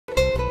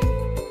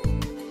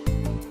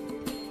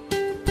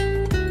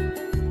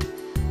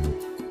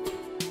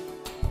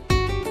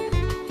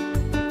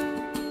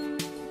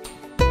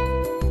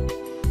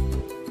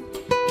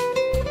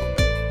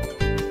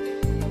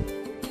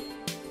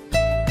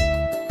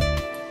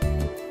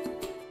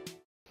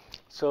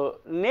So,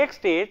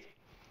 next is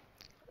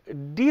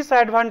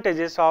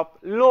disadvantages of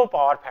low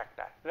power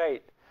factor,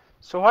 right.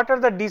 So, what are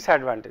the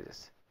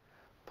disadvantages?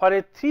 For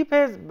a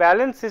 3-phase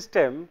balanced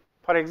system,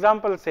 for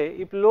example, say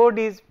if load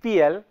is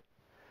PL,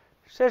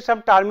 say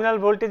some terminal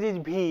voltage is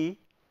V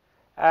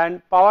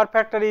and power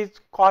factor is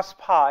cos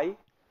phi,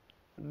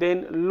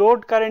 then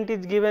load current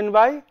is given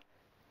by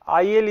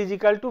IL is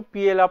equal to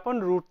PL upon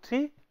root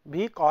 3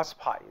 V cos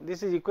phi.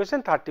 This is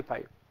equation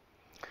 35.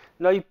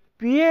 Now, if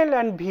PL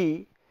and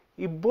V,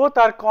 if both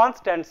are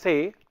constant,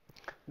 say,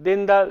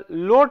 then the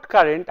load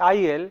current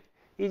IL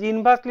is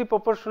inversely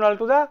proportional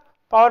to the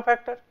power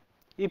factor.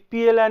 If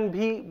PL and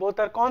V both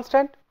are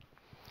constant,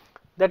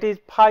 that is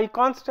phi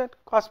constant,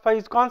 cos phi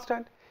is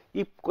constant.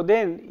 If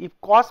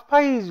cos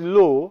phi is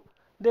low,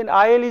 then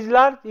IL is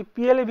large. If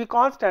PL and V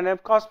constant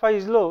and cos phi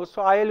is low,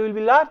 so IL will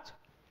be large.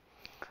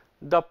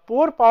 The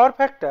poor power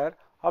factor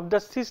of the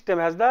system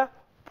has the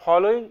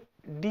following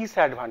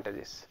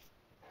disadvantages.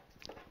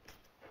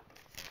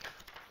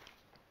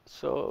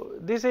 So,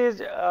 this is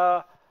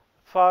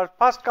for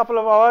first couple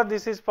of hours,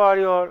 this is for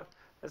your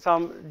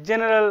some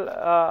general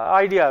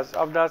ideas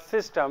of the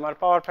system or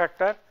power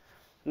factor.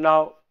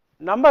 Now,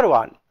 number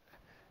 1,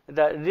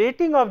 the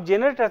rating of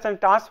generators and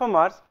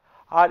transformers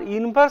are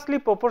inversely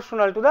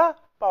proportional to the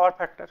power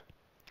factor.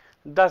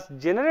 Thus,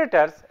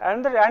 generators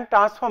and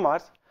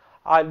transformers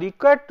are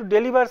required to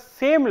deliver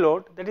same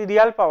load, that is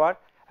real power,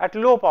 at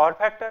low power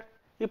factor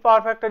if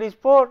power factor is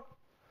poor.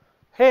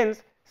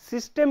 Hence,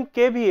 system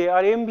KVA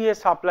or MVA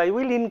supply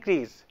will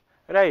increase,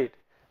 right,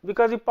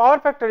 because if power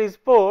factor is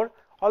poor,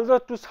 although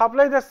to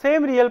supply the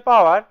same real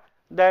power,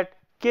 that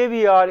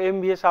KVA or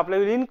MVA supply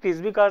will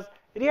increase because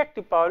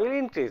reactive power will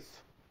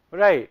increase,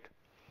 right.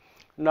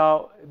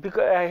 Now,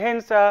 because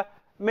hence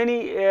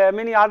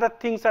many other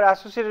things are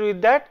associated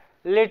with that,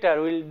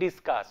 later we will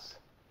discuss.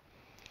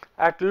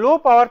 At low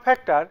power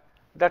factor,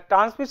 the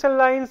transmission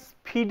lines,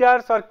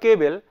 feeders or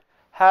cable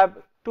have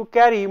to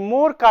carry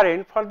more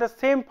current for the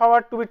same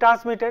power to be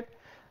transmitted,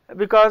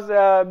 because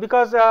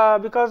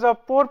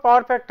of poor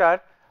power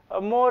factor,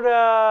 more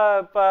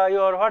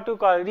your what you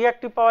call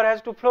reactive power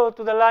has to flow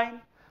to the line,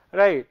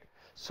 right.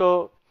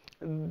 So,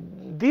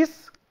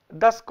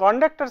 thus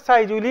conductor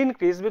size will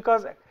increase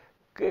because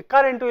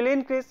current will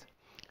increase,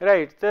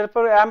 right.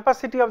 Therefore,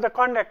 ampacity of the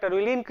conductor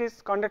will increase,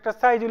 conductor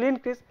size will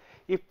increase.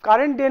 If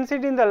current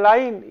density in the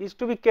line is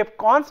to be kept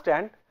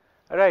constant,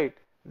 right,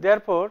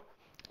 therefore,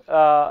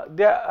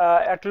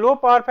 at low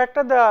power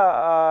factor,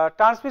 the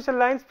transmission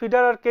lines,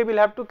 feeder or cable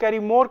have to carry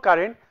more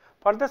current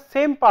for the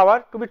same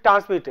power to be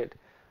transmitted.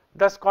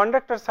 Thus,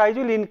 conductor size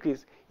will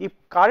increase. If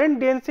current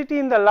density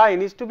in the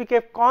line is to be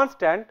kept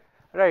constant,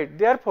 right,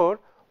 therefore,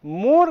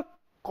 more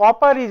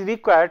copper is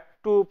required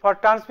for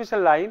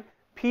transmission line,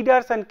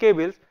 feeders and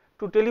cables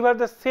to deliver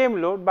the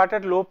same load, but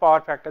at low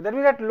power factor. That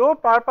means, at low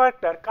power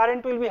factor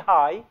current will be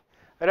high,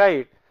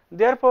 right.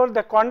 Therefore,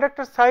 the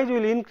conductor size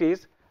will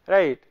increase,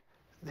 right.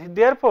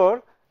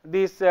 Therefore,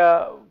 this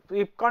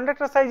if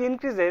conductor size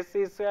increases,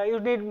 is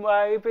you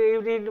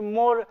need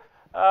more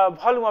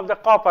volume of the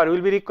copper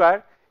will be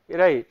required,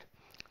 right.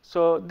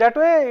 So, that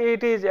way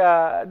it is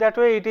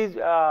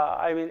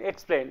I mean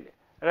explained,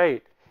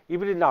 right.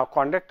 If it is now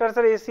conductors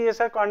are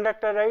ACS are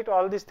conductor, right,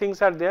 all these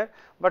things are there,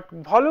 but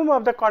volume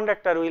of the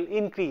conductor will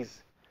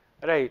increase,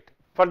 right,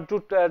 for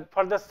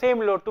the same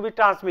load to be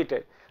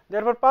transmitted.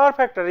 Therefore, power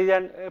factor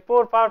is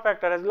poor power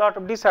factor has lot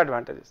of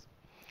disadvantages,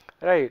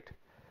 right.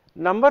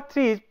 Number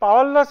 3 is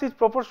power loss is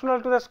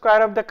proportional to the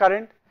square of the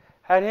current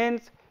and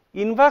hence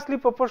inversely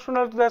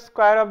proportional to the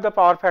square of the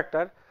power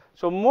factor.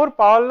 So, more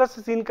power loss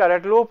is incurred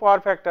at low power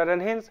factor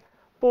and hence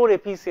poor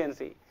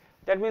efficiency.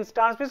 That means,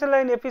 transmission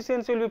line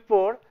efficiency will be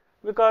poor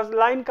because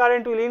line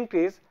current will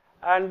increase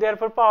and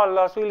therefore, power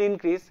loss will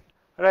increase,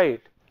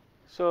 right.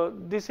 So,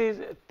 this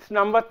is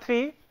number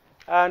 3,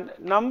 and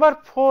number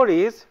 4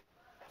 is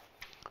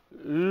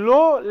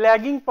low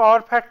lagging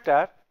power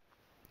factor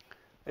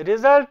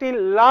result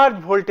in large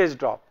voltage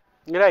drop,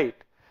 right,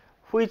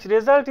 which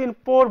result in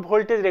poor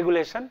voltage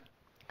regulation.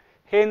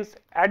 Hence,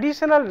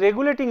 additional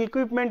regulating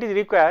equipment is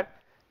required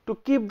to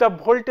keep the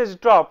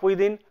voltage drop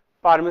within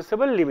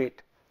permissible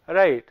limit,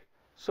 right.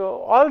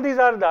 So, all these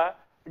are the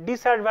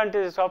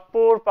disadvantages of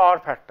poor power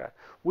factor.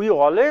 We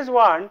always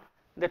want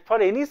that for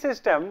any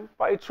system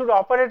it should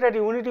operate at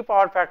unity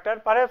power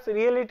factor. Perhaps in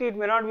reality it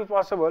may not be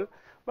possible,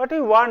 but we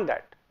want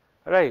that,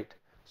 right.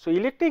 So,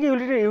 electric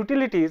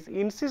utilities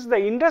insist the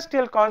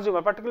industrial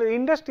consumer, particularly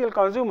industrial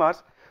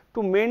consumers,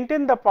 to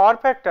maintain the power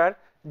factor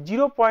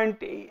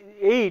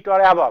 0.8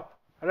 or above,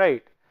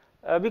 right.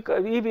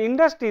 Because if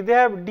industry they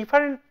have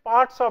different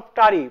parts of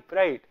tariff,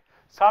 right.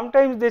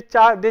 Sometimes they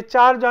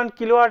charge on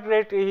kilowatt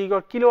rate, you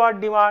got kilowatt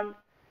demand,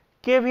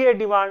 KVA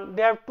demand,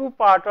 they have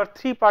 2-part or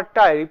 3-part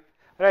tariff,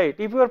 right.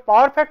 If your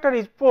power factor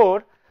is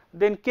poor,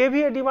 then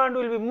KVA demand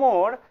will be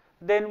more,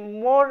 then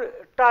more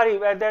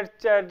tariff,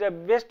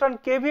 based on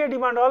KVA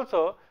demand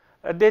also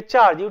they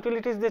charge,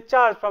 utilities they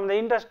charge from the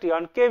industry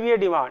on KVA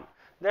demand.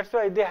 That is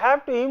why they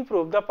have to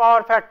improve the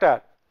power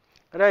factor,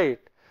 right.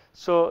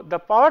 So, the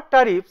power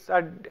tariffs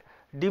are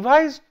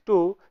devised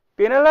to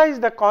penalize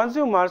the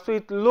consumers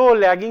with low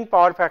lagging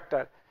power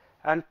factor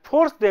and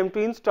force them to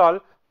install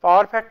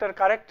power factor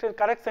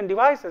correction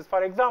devices,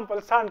 for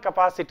example shunt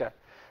capacitor.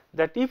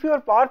 That if your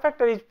power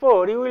factor is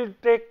poor, you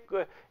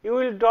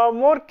will draw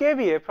more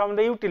kVA from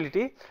the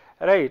utility,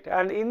 right,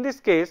 and in this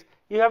case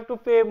you have to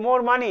pay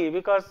more money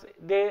because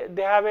they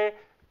have a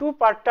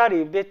two-part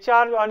tariff. They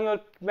charge on your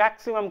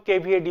maximum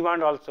kVA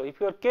demand also. If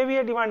your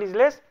kVA demand is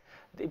less,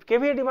 if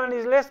kVA demand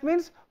is less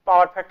means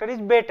power factor is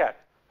better,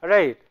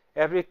 right.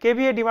 If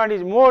kVA demand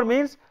is more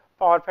means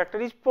power factor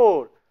is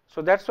poor.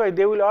 So that's why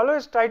they will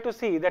always try to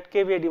see that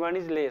kVA demand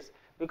is less,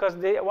 because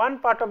one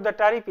part of the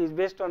tariff is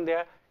based on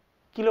their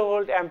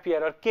kilovolt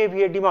ampere or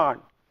kVA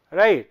demand,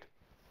 right.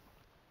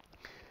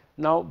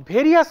 Now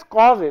various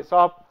causes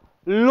of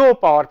low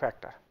power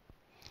factor.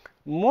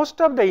 Most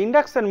of the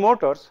induction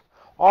motors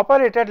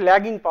operate at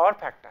lagging power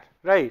factor,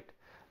 right.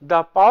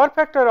 The power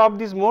factor of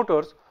these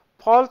motors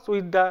falls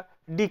with the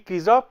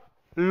decrease of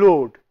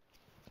load.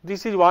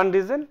 This is one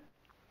reason.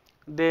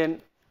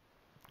 Then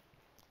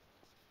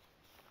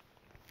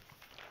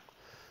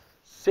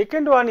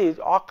second one is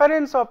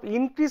occurrence of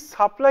increased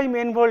supply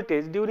main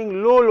voltage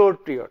during low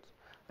load periods,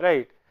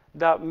 right.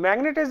 The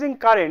magnetizing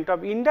current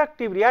of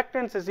inductive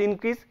reactances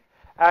increase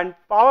and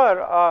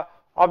power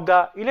of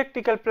the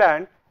electrical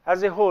plant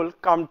as a whole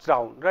comes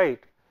down, right.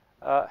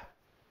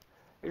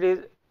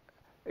 It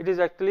is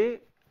actually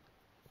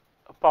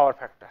a power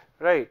factor,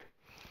 right.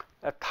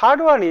 The third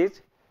one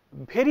is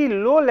very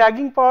low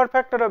lagging power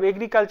factor of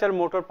agricultural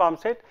motor pump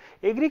set.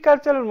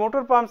 Agricultural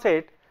motor pump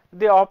set,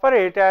 they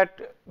operate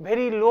at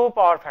very low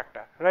power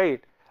factor,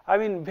 right. I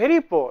mean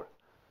very poor,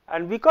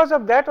 and because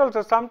of that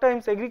also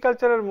sometimes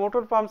agricultural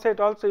motor pump set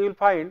also you will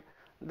find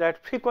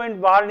that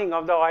frequent burning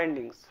of the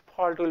windings,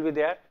 fault will be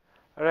there,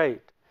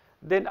 right.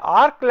 Then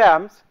arc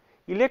lamps,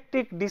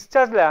 electric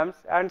discharge lamps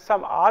and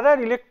some other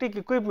electric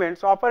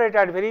equipments operate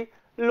at very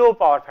low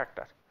power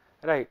factor,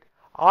 right.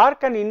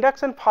 Arc and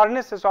induction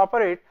furnaces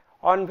operate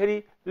on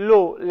very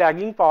low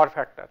lagging power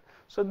factor.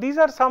 So these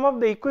are some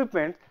of the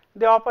equipment,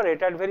 they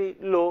operate at very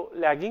low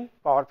lagging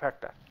power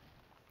factor,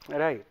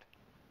 right.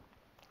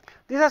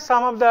 These are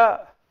some of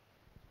the,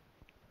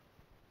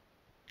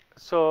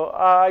 so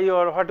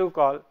your what you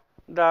call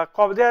the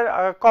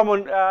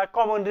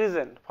common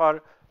reason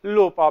for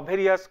low power,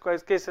 various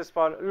cases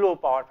for low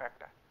power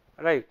factor,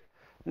 right.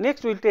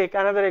 Next we will take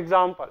another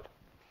example,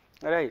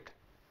 right.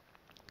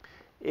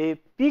 A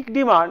peak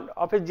demand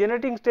of a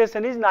generating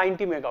station is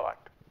 90 megawatt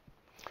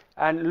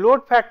and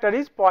load factor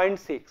is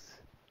 0.6.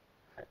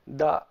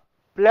 The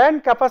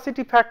planned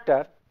capacity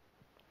factor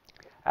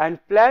and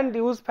planned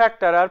use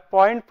factor are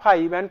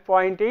 0.5 and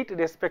 0.8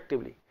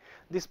 respectively.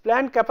 This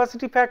planned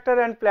capacity factor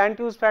and planned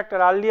use factor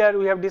earlier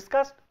we have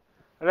discussed,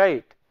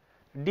 right.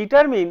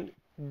 Determine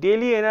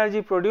daily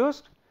energy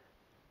produced,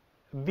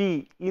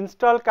 B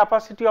installed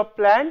capacity of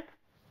plant,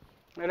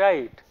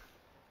 right,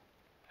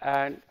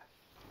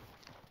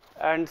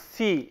 and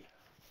C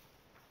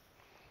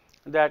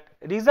that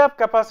reserve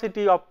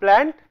capacity of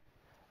plant,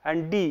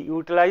 and D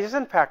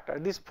utilization factor.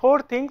 These four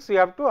things you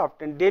have to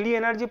obtain: daily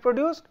energy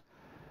produced,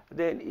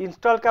 then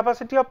installed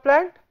capacity of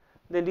plant,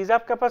 then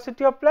reserve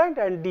capacity of plant,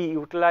 and D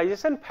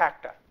utilization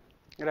factor,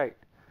 right.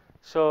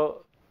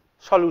 So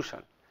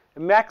solution,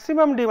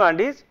 maximum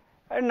demand is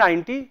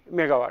 90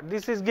 megawatt,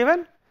 this is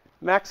given,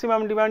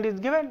 maximum demand is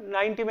given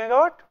 90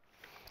 megawatt,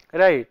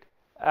 right,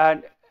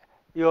 and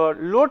your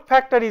load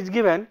factor is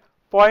given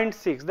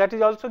 0.6, that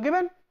is also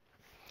given.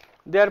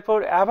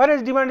 Therefore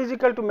average demand is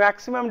equal to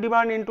maximum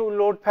demand into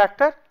load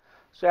factor.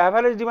 So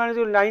average demand is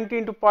equal to 90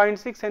 into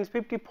 0.6, hence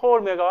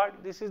 54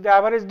 megawatt, this is the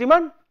average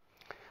demand.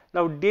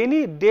 Now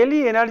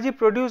daily energy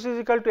produced is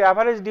equal to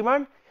average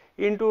demand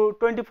into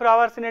 24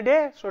 hours in a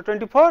day, so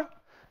 24,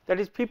 that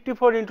is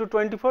 54 into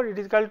 24, it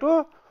is equal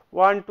to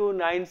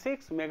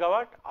 1296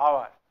 megawatt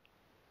hour,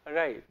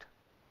 right.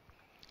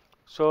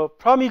 So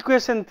from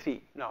equation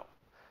 3 now,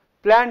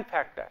 plant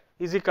factor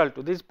is equal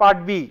to, this is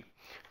part B.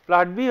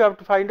 Part B you have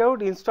to find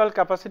out installed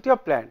capacity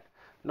of plant.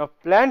 Now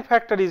plant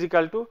factor is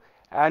equal to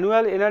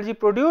annual energy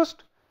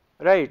produced,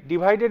 right,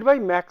 divided by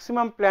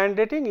maximum plant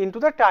rating into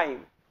the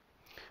time.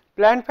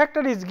 Plant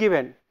factor is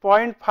given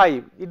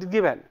 0.5, it is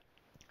given,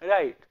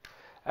 right,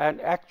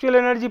 and actual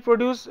energy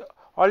produced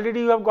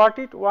already you have got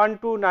it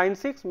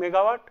 1296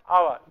 megawatt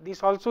hour,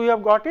 this also you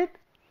have got it.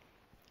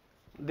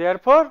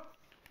 Therefore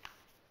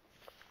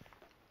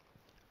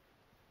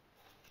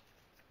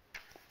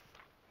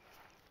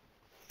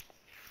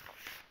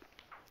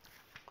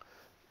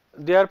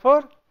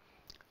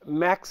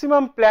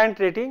maximum plant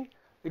rating,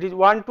 it is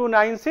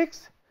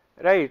 1296,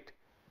 right,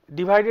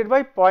 divided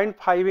by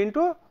 0.5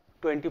 into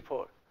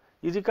 24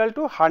 is equal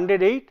to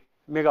 108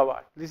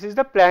 megawatt. This is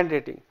the plant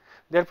rating.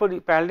 Therefore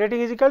plant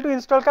rating is equal to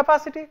installed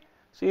capacity.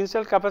 So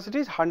installed capacity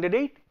is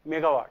 108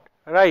 megawatt,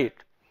 right.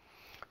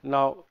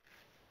 Now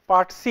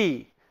part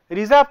C,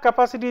 reserve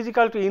capacity is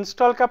equal to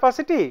installed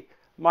capacity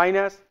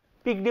minus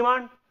peak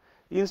demand.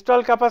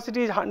 Installed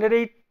capacity is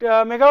 108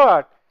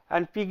 megawatt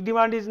and peak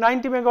demand is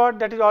 90 megawatt,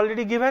 that is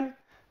already given,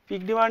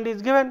 peak demand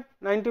is given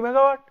 90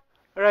 megawatt,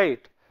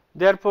 right.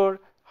 Therefore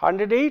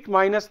 108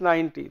 minus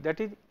 90, that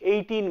is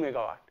 18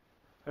 megawatt,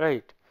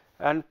 right.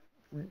 And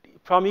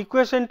from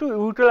equation to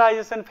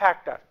utilization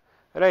factor,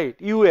 right,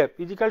 UF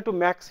is equal to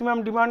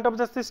maximum demand of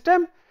the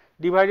system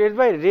divided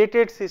by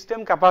rated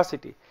system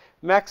capacity.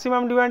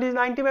 Maximum demand is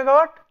 90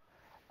 megawatt,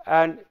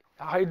 and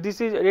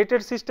this is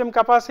rated system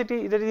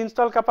capacity, that is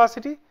installed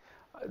capacity,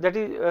 that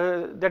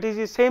is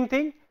the same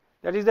thing,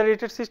 that is the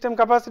rated system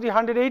capacity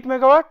 108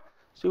 megawatt.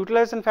 So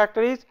utilization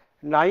factor is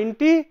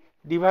 90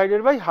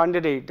 divided by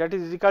 108, that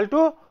is equal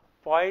to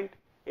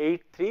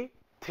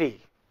 0.833,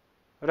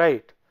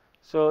 right.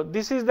 So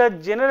this is the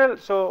general.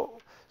 So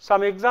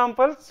some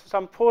examples,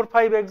 some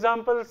 4-5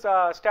 examples,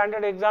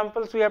 standard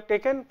examples we have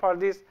taken for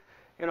this,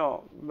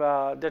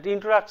 that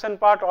introduction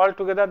part,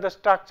 altogether the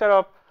structure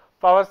of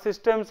power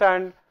systems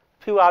and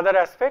few other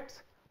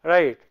aspects,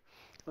 right.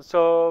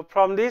 So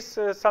from this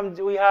some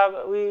we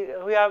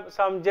have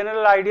some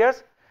general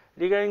ideas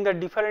regarding the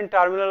different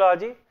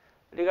terminology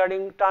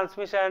regarding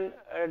transmission,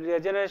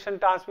 generation,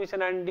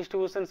 transmission and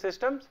distribution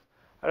systems,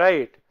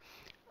 right.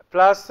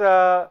 Plus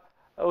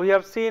we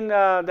have seen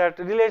that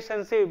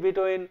relationship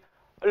between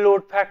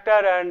load factor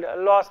and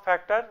loss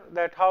factor,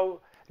 that how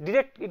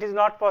direct it is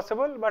not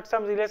possible, but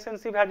some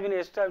relationship has been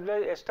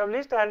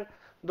established, and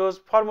those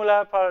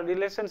formula for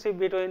relationship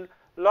between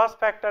loss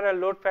factor and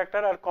load factor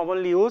are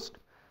commonly used,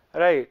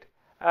 right.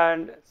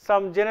 And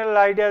some general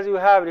ideas you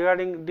have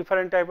regarding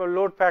different type of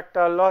load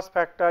factor, loss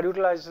factor,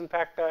 utilization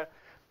factor,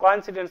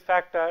 coincidence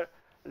factor,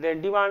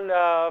 then demand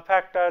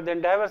factor,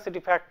 then diversity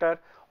factor,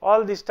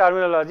 all this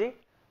terminology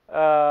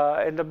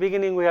in the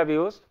beginning we have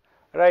used,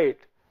 right.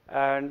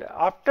 And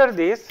after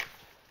this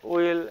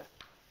we will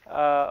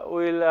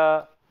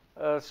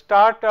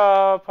start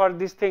for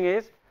this thing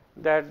is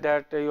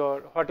that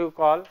your what you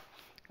call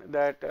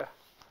that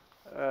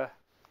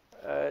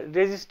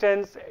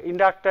resistance,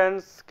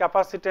 inductance,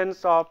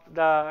 capacitance of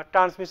the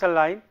transmission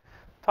line.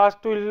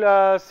 First we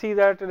will see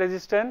that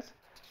resistance,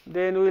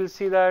 then we will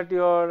see that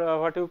your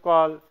what you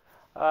call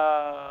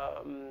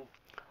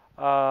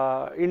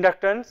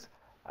inductance,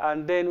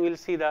 and then we will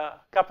see the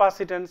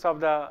capacitance of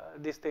the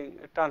this thing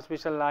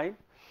transmission line,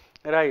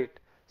 right.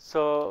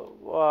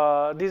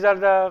 So these are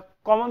the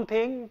common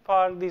thing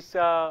for this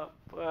power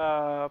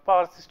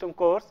system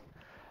course.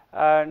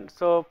 And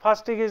so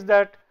first thing is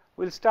that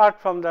we will start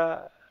from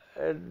the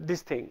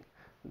this thing,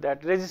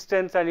 that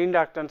resistance and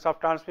inductance of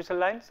transmission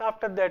lines.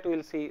 After that we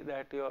will see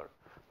that your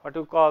what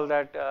you call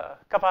that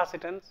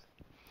capacitance.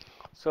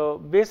 So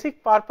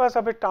basic purpose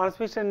of a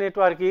transmission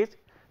network is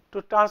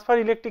to transfer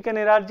electrical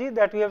energy,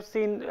 that we have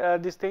seen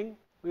this thing,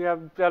 we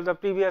have the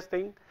previous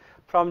thing,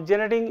 from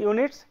generating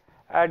units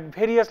at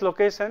various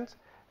locations,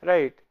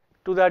 right,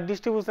 to the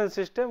distribution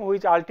system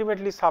which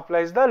ultimately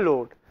supplies the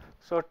load.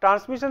 So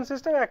transmission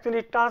system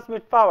actually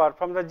transmit power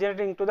from the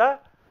generating to the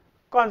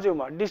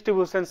consumer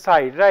distribution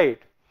side, right.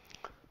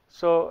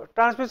 So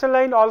transmission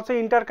line also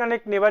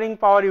interconnect neighboring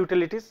power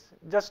utilities,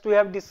 just we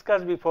have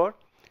discussed before,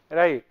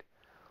 right,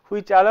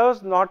 which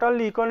allows not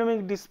only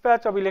economic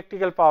dispatch of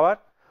electrical power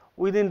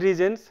within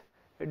regions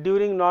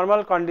during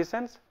normal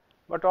conditions,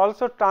 but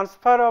also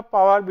transfer of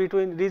power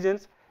between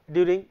regions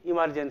during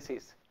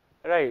emergencies,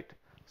 right.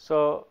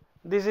 So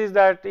this is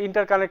that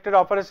interconnected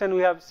operation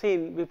we have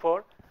seen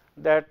before,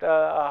 that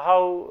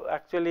how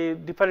actually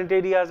different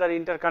areas are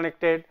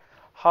interconnected,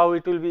 how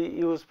it will be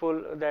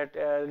useful, that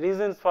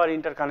reasons for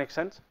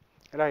interconnections,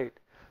 right.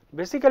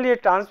 Basically a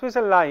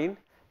transmission line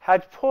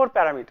has 4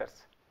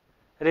 parameters: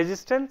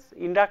 resistance,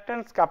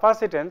 inductance,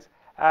 capacitance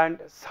and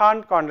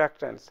shunt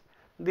conductance.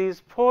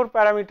 These 4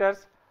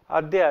 parameters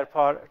are there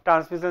for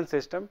transmission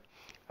system,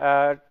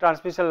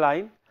 transmission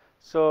line.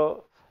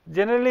 So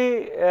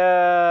generally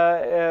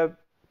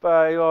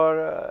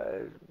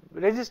your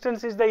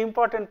resistance is the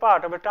important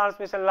part of a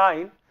transmission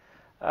line,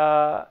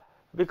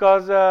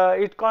 because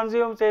it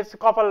consumes its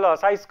copper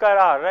loss I square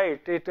R,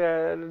 right, it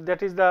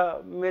that is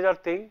the major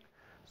thing.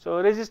 So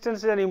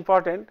resistance is an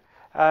important,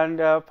 and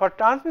for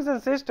transmission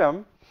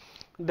system,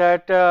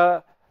 that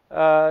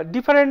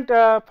different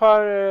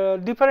for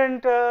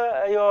different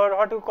your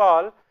what you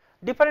call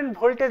different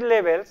voltage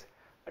levels,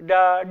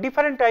 the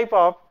different type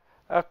of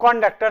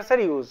conductors are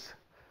used.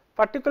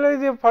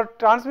 Particularly for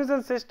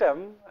transmission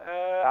system,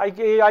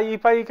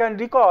 if I can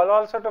recall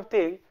all sort of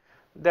thing,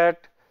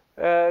 that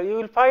you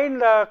will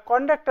find the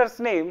conductors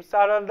names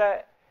are on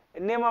the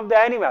name of the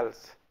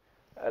animals,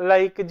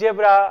 like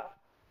zebra,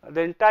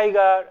 then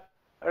tiger,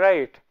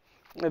 right,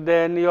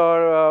 then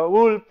your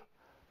wolf,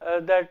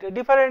 that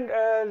different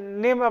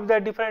name of the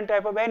different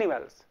type of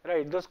animals,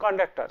 right, those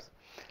conductors.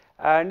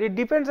 And it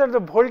depends on the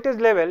voltage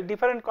level,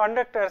 different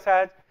conductors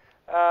has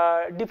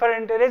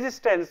different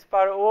resistance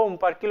per ohm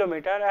per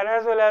kilometer, and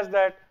as well as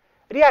that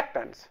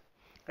reactance,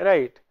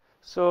 right.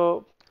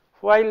 So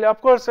while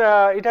of course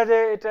it has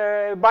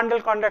a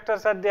bundle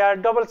conductors are there,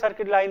 double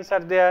circuit lines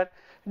are there,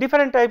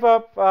 different type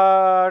of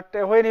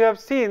when you have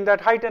seen that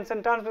high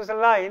tension transmission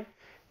line,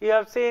 you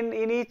have seen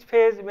in each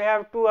phase may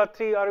have 2 or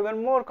 3 or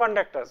even more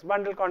conductors,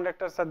 bundle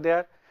conductors are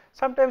there,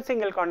 sometimes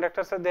single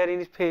conductors are there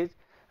in each phase,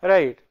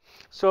 right.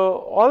 So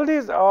all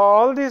these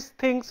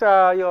things,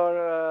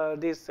 your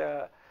this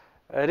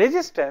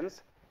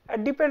resistance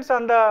depends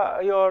on the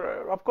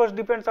your, of course,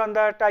 depends on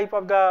the type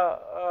of the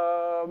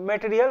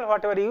material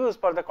whatever you use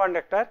for the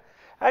conductor,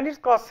 and its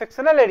cross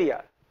sectional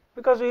area,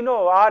 because we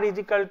know R is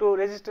equal to,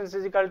 resistance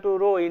is equal to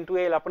rho into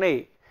L upon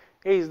A.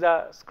 A is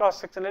the cross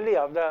sectional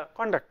area of the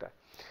conductor.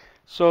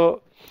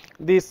 So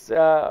this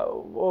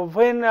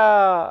when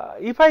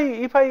if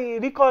I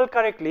recall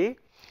correctly,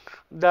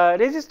 the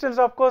resistance,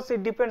 of course,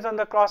 it depends on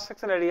the cross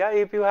sectional area.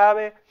 If you have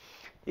a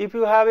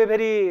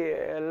very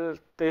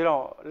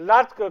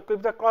large,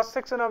 if the cross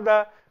section of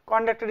the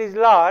conductor is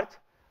large,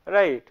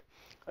 right,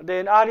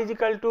 then R is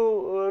equal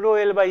to rho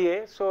L by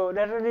A, so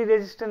naturally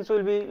resistance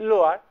will be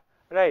lower,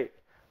 right.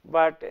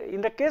 But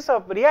in the case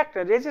of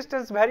reactor,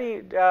 resistance vary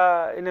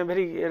in a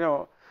very, in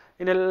a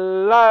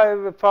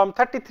from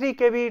 33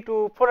 kV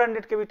to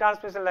 400 kV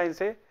transmission line,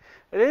 say,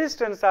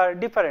 resistance are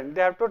different.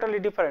 They are totally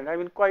different. I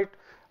mean, quite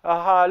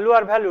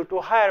lower value to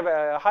higher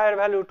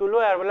value to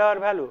lower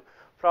value,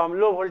 from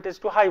low voltage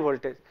to high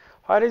voltage.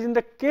 Whereas in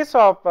the case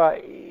of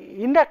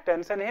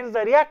inductance and hence the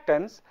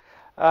reactance,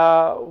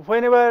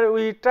 whenever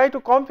we try to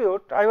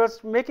compute, I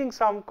was making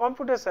some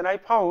computation, I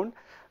found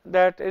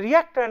that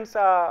reactance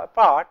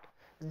part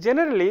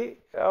generally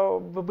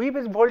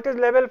with voltage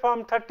level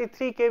from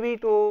 33 kV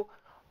to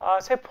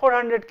say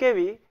 400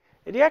 kV,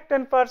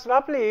 reactant parts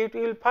roughly it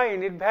will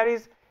find it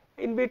varies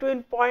in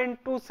between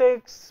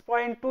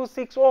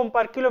 0.26 ohm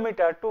per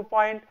kilometer to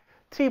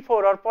 0.34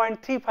 or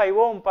 0.35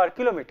 ohm per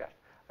kilometer,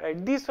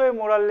 right. This way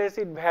more or less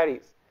it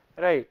varies,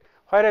 right,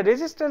 where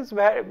resistance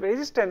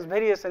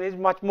variation is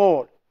much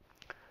more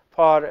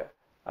for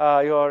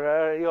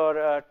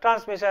your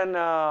transmission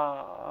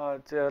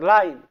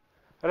line,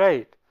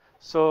 right.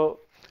 So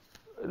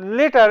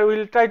later we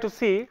will try to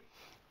see.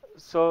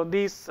 So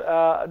this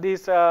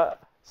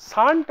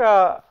shunt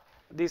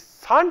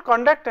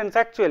conductance,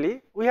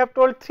 actually we have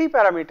told three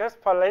parameters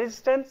for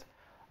resistance,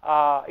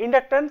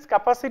 inductance,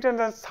 capacitance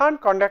and shunt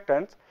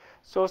conductance.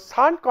 So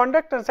shunt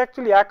conductance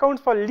actually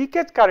accounts for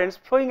leakage currents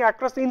flowing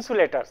across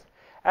insulators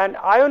and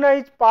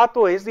ionized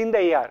pathways in the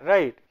air,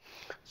 right.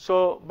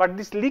 So but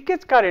these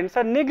leakage currents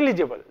are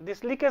negligible.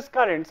 These leakage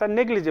currents are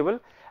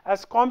negligible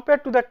as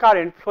compared to the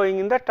current flowing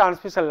in the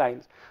transmission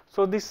lines.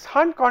 So this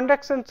shunt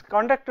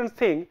conductance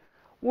thing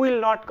we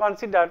will not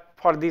consider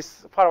for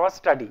this, for our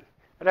study,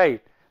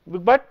 right.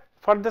 But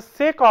for the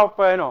sake of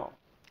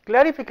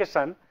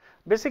clarification,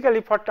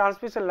 basically for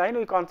transmission line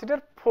we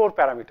consider four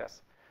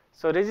parameters.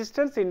 So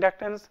resistance,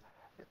 inductance,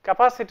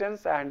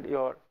 capacitance and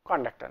your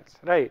conductance,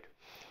 right.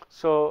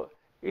 So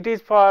it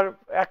is for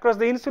across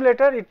the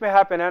insulator, it may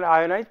happen an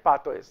ionized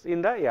pathways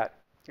in the air,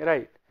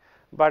 right.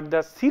 But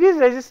the series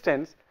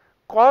resistance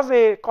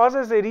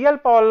causes a real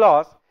power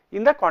loss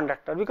in the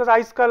conductor, because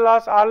I square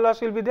loss, R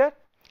loss will be there.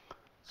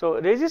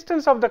 So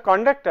resistance of the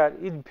conductor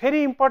is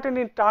very important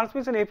in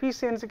transmission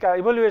efficiency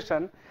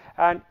evaluation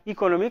and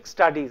economic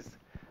studies,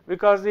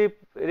 because if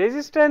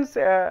resistance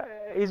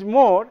is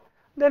more,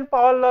 then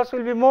power loss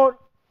will be more,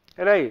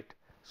 right.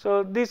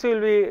 So this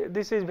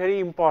is very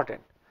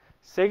important.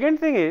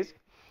 Second thing is,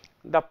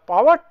 the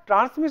power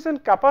transmission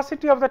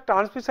capacity of the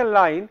transmission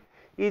line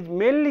is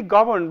mainly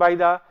governed by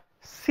the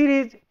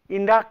series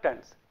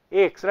inductance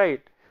X,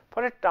 right.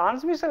 For a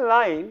transmission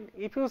line,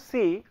 if you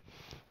see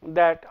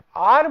that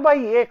R by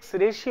X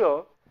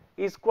ratio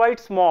is quite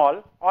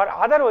small, or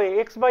other way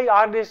X by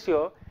R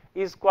ratio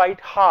is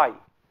quite high,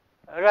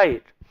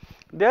 right.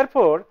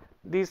 Therefore,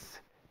 this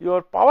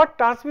your power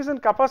transmission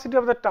capacity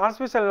of the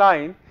transmission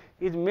line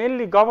is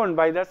mainly governed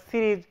by the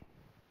series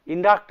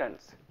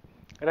inductance,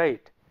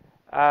 right.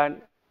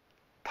 And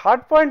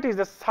third point is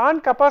the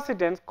shunt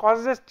capacitance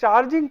causes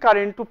charging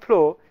current to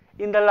flow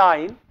in the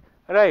line,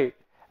 right,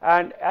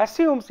 and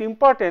assumes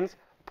importance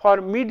for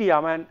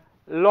medium and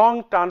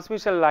long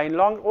transmission line,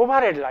 long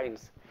overhead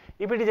lines.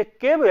 If it is a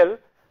cable,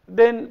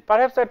 then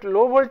perhaps at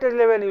low voltage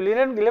level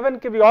 11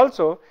 kV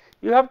also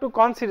you have to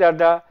consider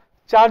the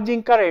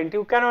charging current,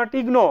 you cannot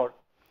ignore,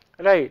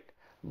 right.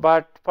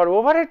 But for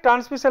overhead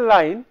transmission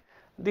line,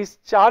 this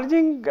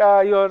charging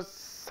your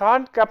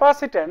shunt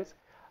capacitance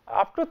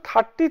up to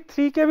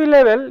 33 kV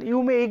level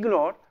you may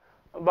ignore,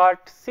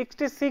 but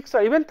 66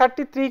 or even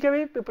 33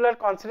 kV people are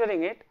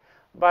considering it,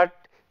 but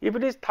if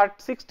it is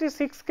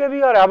 66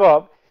 kV or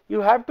above, you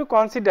have to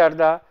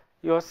consider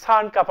your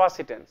shunt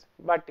capacitance.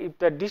 But if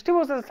the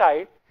distribution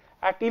side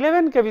at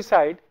 11 kV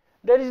side,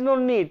 there is no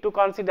need to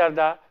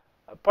consider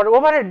for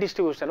overhead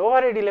distribution,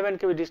 overhead 11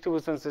 kV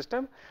distribution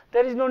system,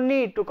 there is no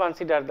need to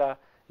consider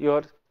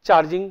your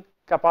charging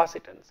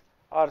capacitance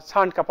or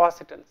shunt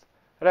capacitance,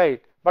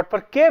 right. But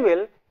for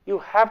cable you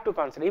have to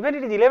consider, even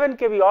it is 11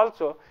 kV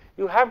also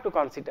you have to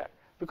consider,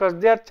 because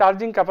their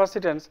charging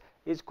capacitance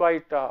is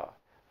quite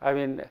I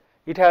mean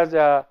it has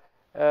a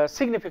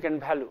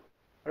significant value,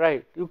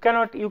 right. You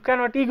cannot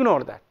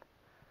ignore that,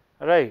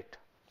 right.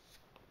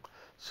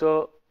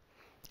 So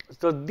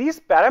these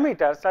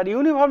parameters are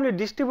uniformly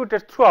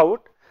distributed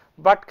throughout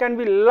but can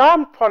be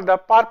lumped for the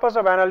purpose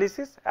of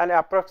analysis and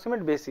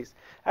approximate basis.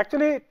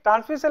 Actually,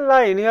 transmission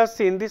line, you have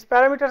seen these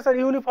parameters are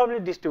uniformly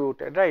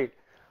distributed, right,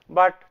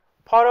 but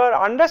for our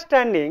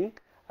understanding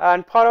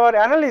and for our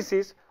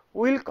analysis,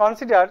 we will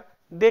consider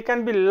they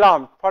can be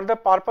lumped for the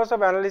purpose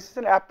of analysis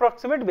and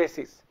approximate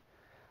basis.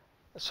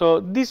 So,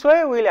 this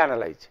way we will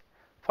analyze.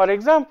 For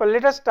example,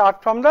 let us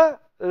start from the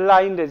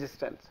line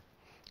resistance,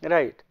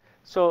 right.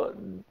 So,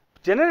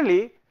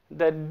 generally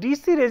the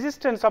DC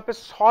resistance of a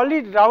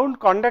solid round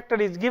conductor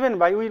is given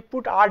by, we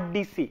put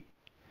RDC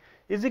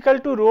is equal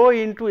to rho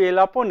into L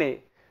upon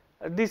A.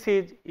 This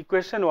is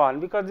equation 1,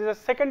 because this is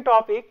the second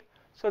topic.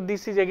 So,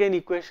 this is again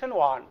equation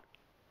 1,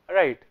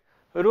 right.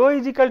 Rho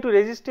is equal to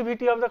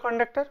resistivity of the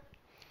conductor,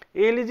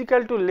 L is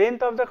equal to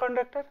length of the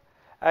conductor,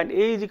 and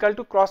A is equal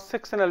to cross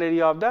sectional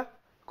area of the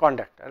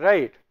conductor,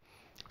 right.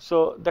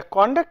 So, the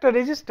conductor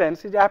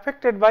resistance is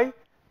affected by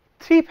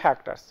 3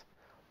 factors.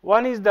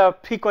 One is the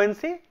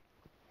frequency,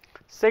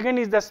 second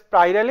is the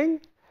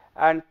spiraling,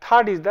 and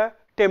third is the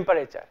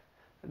temperature.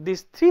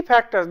 These 3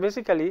 factors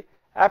basically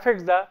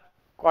affects the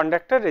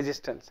conductor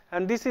resistance,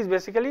 and this is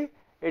basically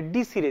a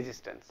DC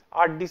resistance.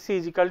 RDC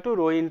is equal to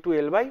rho into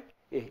L by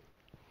A,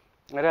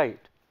 right.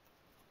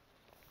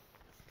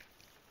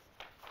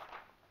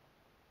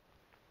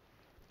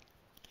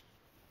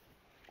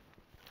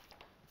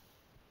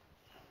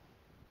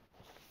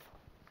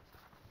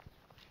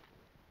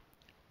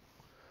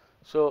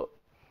 So,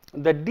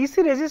 the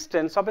DC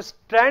resistance of a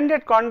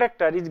stranded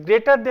conductor is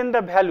greater than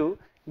the value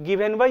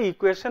given by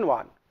equation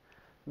 1,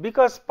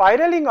 because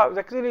spiraling of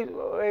actually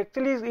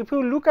if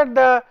you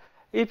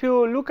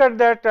look at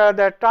that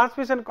the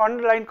transmission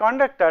line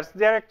conductors,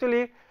 they are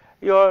actually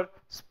your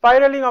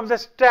spiraling of the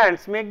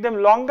strands make them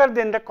longer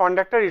than the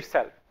conductor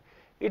itself.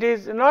 It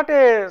is not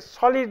a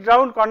solid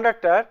round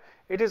conductor,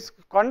 it is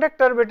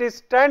conductor, but it is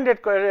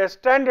stranded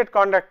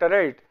conductor,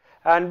 right,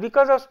 and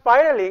because of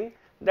spiraling,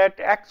 that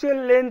actual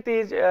length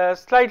is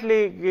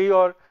slightly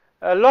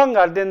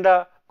longer than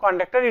the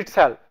conductor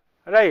itself,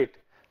 right.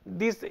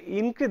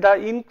 The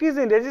increase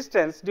in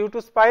resistance due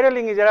to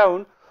spiraling is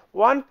around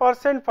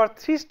 1% for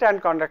 3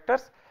 strand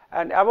conductors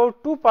and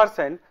about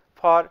 2%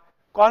 for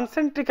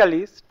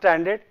concentrically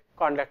stranded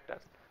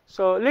conductors.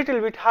 So,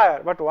 little bit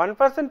higher, but 1%,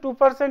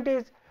 2%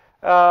 is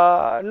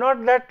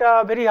not that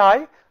very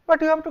high, but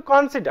you have to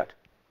consider.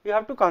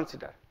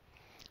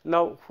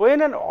 Now,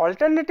 when an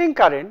alternating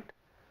current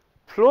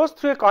flows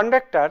through a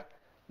conductor,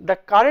 the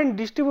current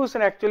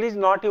distribution actually is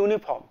not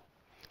uniform,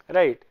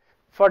 right.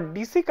 For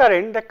DC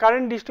current, the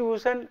current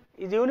distribution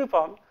is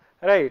uniform,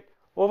 right,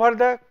 over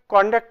the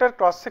conductor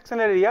cross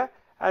sectional area,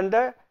 and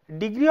the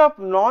degree of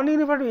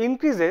non-uniformity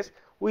increases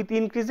with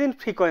increase in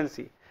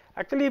frequency.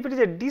 Actually, if it is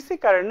a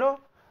DC current, no,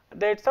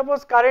 that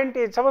suppose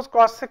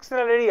cross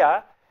sectional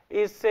area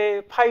is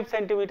say 5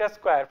 centimeter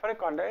square for a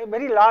conductor,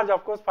 very large,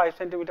 of course 5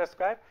 centimeter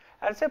square,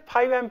 and say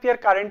 5 ampere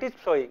current is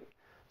flowing.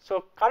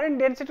 So, current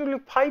density will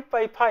be 5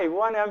 by 5,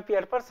 1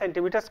 ampere per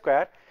centimeter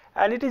square,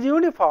 and it is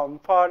uniform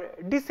for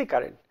DC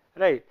current,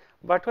 right.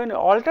 But when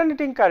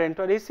alternating current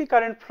or AC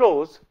current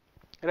flows,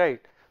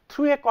 right,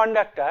 through a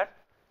conductor,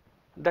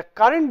 the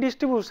current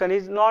distribution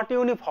is not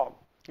uniform,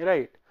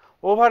 right,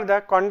 over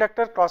the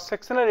conductor cross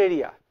sectional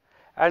area,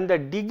 and the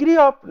degree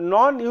of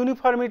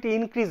non-uniformity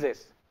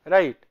increases,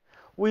 right,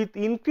 with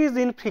increase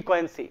in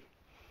frequency,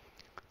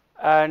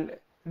 and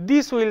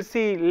this we will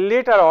see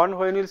later on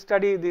when we will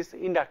study this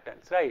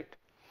inductance, right.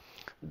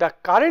 The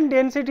current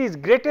density is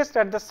greatest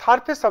at the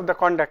surface of the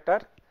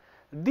conductor.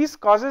 This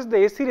causes the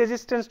AC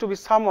resistance to be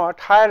somewhat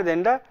higher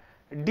than the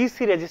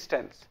DC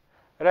resistance,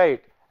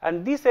 right,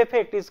 and this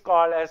effect is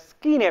called as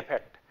skin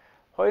effect.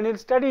 When we will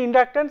study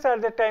inductance,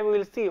 at that time we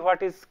will see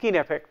what is skin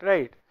effect,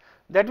 right.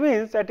 That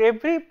means at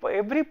every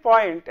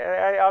point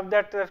of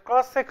that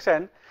cross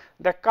section,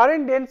 the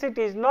current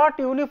density is not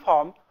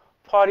uniform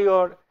for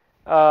your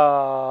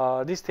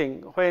this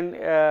thing when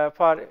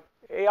for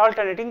a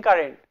alternating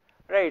current,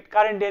 right,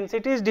 current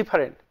density is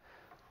different.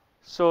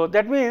 So,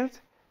 that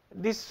means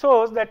this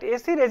shows that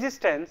AC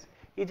resistance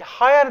is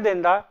higher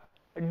than the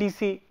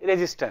DC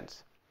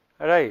resistance,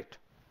 right.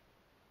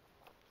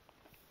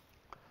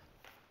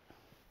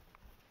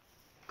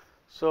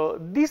 So,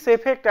 this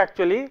effect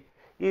actually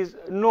is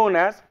known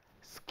as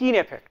skin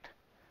effect.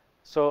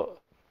 So,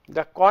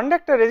 the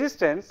conductor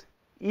resistance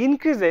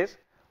increases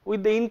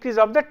with the increase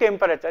of the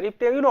temperature. If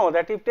you know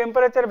that if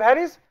temperature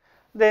varies,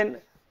 then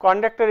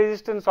conductor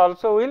resistance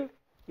also will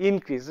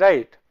increase,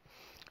 right.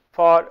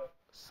 For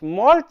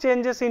small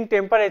changes in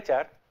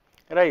temperature,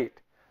 right,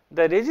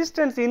 the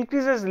resistance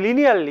increases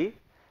linearly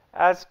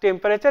as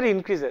temperature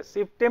increases.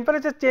 If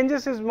temperature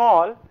changes is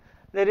small,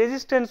 the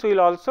resistance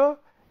will also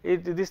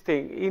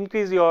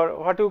increase your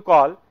what you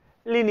call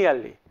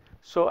linearly.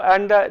 So,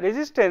 and the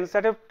resistance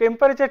at a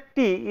temperature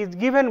T is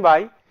given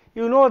by,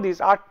 you know this,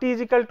 RT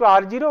is equal to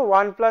R0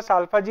 1 plus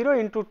alpha 0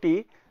 into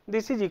T,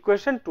 this is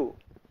equation 2,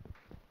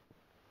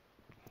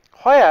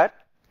 where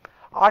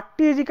RT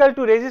is equal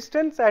to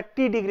resistance at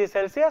T degree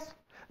Celsius.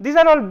 These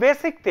are all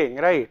basic thing,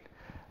 right,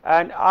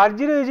 and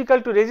R0 is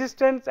equal to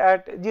resistance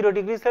at 0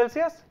 degree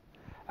Celsius,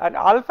 and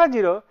alpha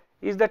 0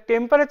 is the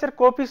temperature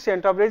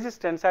coefficient of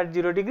resistance at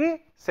 0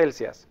 degree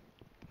Celsius.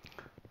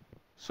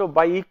 So,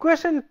 by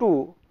equation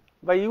 2,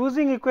 by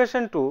using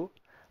equation 2,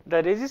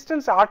 the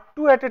resistance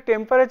R2 at a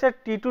temperature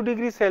T2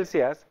 degree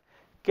Celsius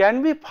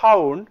can be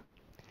found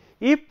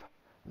if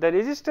the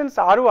resistance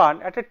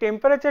R1 at a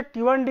temperature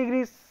T1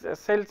 degree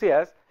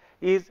Celsius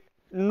is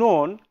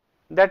known,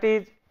 that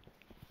is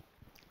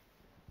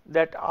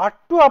that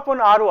R2 upon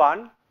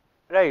R1,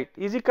 right,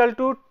 is equal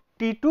to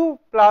T2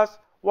 plus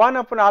 1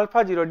 upon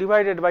alpha 0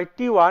 divided by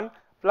T1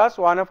 plus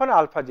 1 upon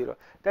alpha 0.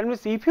 That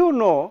means, if you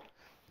know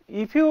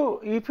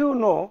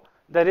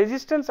the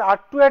resistance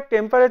R2 at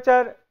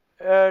temperature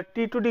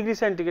T2 degree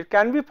centigrade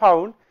can be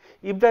found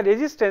if the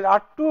resistance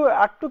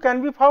R2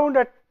 can be found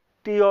at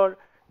your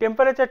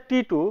temperature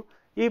T2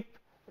 if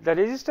the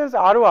resistance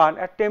R1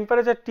 at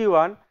temperature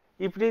T1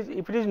 if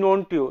it is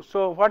known to you.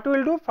 So, what we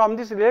will do from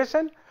this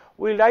relation,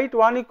 we will write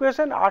one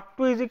equation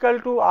R2 is equal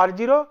to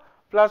R0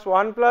 plus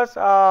 1 plus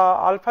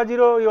alpha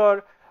 0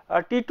 your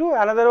T2,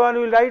 another one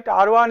we will write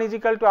R1 is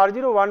equal to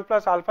R0 1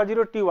 plus alpha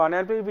 0 T1,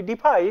 and if we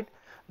divide,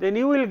 then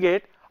you will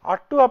get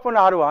R2 upon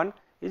R1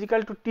 is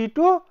equal to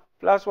T2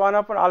 plus 1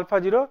 upon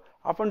alpha 0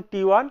 upon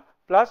T1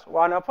 plus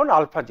 1 upon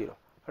alpha 0,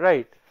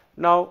 right.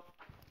 Now,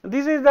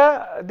 this is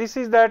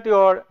that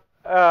your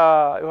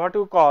what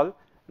you call,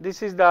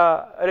 this is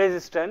the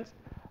resistance,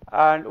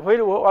 and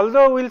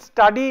although we will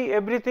study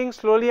everything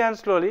slowly and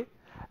slowly,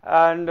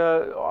 and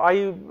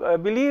I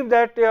believe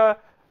that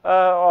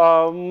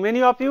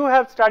many of you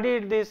have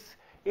studied this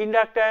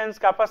inductance,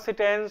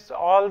 capacitance,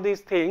 all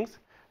these things,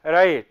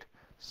 right.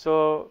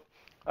 So,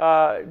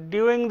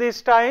 during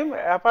this time,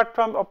 apart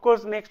from, of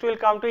course, next we will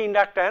come to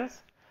inductance,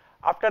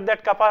 after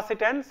that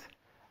capacitance,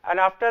 and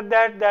after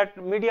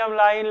that medium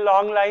line,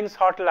 long line,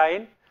 short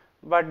line.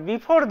 But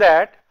before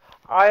that,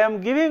 I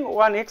am giving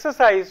one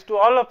exercise to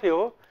all of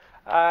you,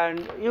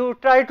 and you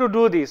try to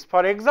do this.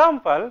 For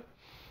example,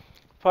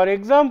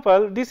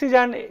 this is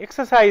an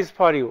exercise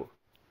for you,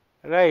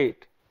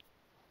 right.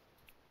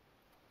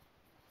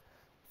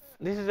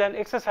 This is an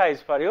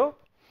exercise for you.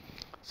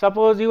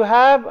 Suppose you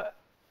have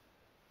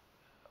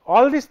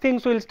all these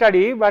things we will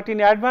study, but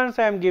in advance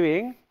I am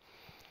giving.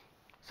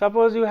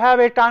 Suppose you have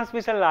a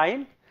transmission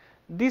line,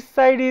 this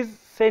side is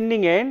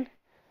sending end,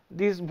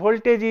 this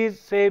voltage is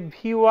say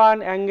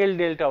V1 angle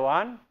delta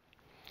 1,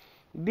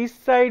 this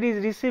side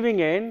is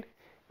receiving end,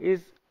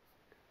 is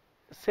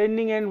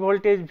sending end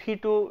voltage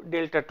V2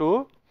 delta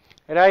 2,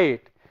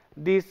 right.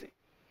 This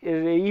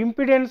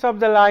impedance of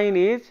the line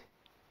is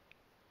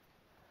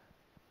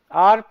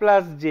R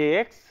plus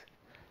Jx,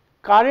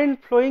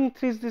 current flowing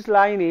through this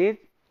line is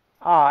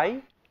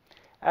I,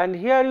 and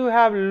here you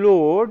have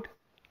load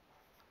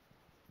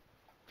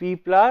P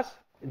plus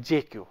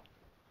Jq.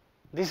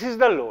 This is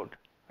the load,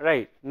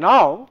 right.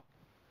 Now,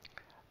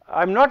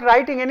 I am not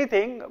writing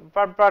anything,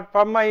 but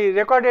from my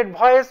recorded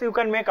voice you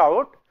can make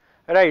out,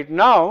 right.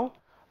 Now,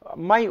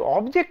 my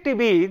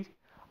objective is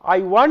I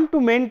want to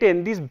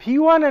maintain this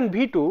V1 and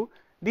V2,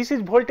 this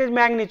is voltage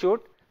magnitude,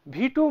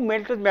 V2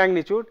 voltage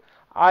magnitude.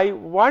 I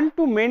want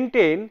to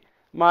maintain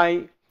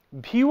my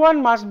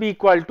V1 must be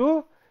equal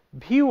to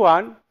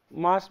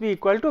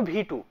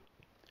V2.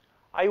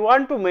 I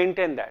want to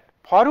maintain that,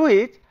 for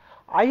which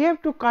I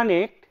have to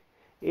connect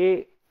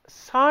a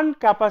shunt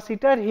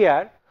capacitor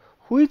here,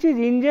 which is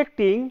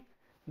injecting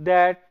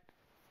that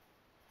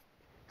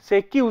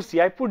say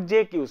QC, I put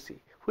JQC,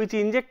 which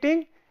is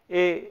injecting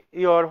a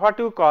your what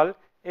you call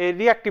a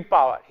reactive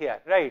power here,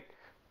 right,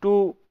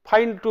 to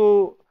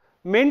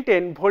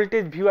maintain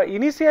voltage V1.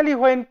 Initially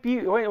when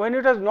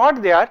it was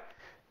not there,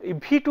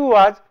 V2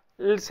 was,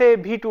 let's say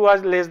V2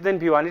 was less than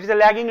V1, it is a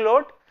lagging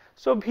load.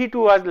 So, V2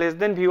 was less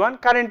than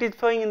V1, current is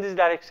flowing in this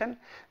direction.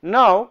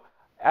 Now,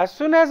 as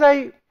soon as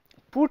I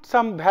put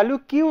some value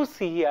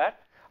QC here,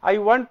 I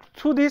want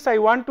to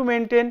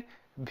maintain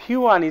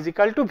V1 is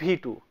equal to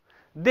V2.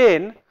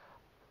 Then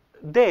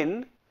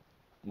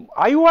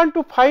I want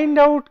to find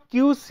out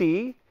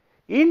QC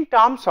in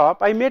terms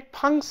of, I made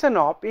function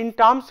of in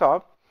terms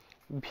of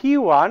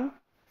V1,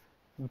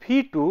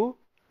 V2,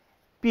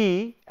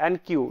 P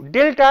and Q.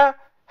 Delta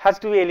has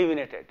to be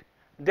eliminated.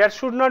 There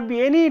should not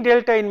be any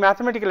delta in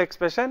mathematical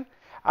expression.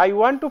 I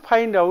want to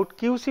find out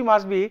QC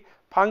must be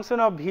function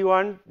of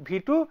V1,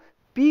 V2,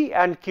 P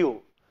and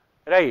Q,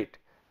 right.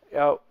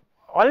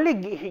 Only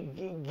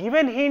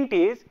given hint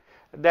is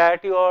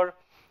that your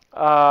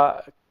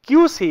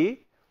QC,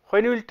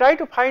 when you will try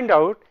to find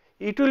out,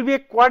 it will be a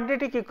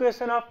quadratic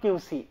equation of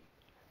QC.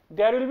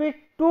 There will be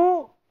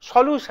two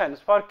solutions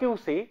for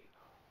QC,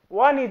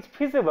 one is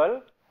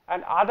feasible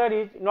and other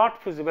is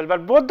not feasible,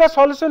 but both the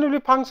solution will be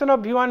function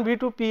of V1,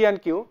 V2, P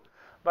and Q,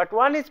 but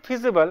one is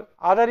feasible,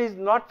 other is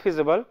not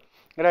feasible,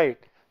 right.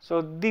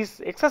 So,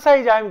 this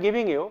exercise I am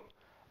giving you,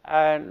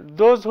 and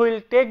those who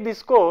will take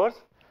this course,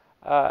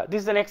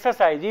 this is an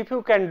exercise. If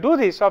you can do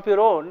this of your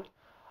own,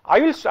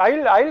 I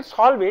will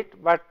solve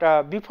it,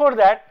 but before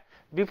that,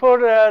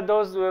 before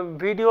those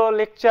video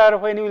lecture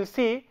when you will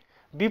see,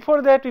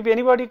 before that if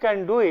anybody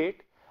can do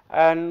it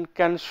and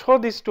can show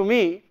this to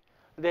me,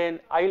 then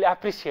I will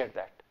appreciate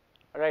that,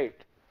 right.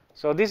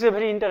 So, this is a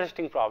very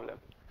interesting problem.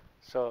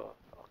 So,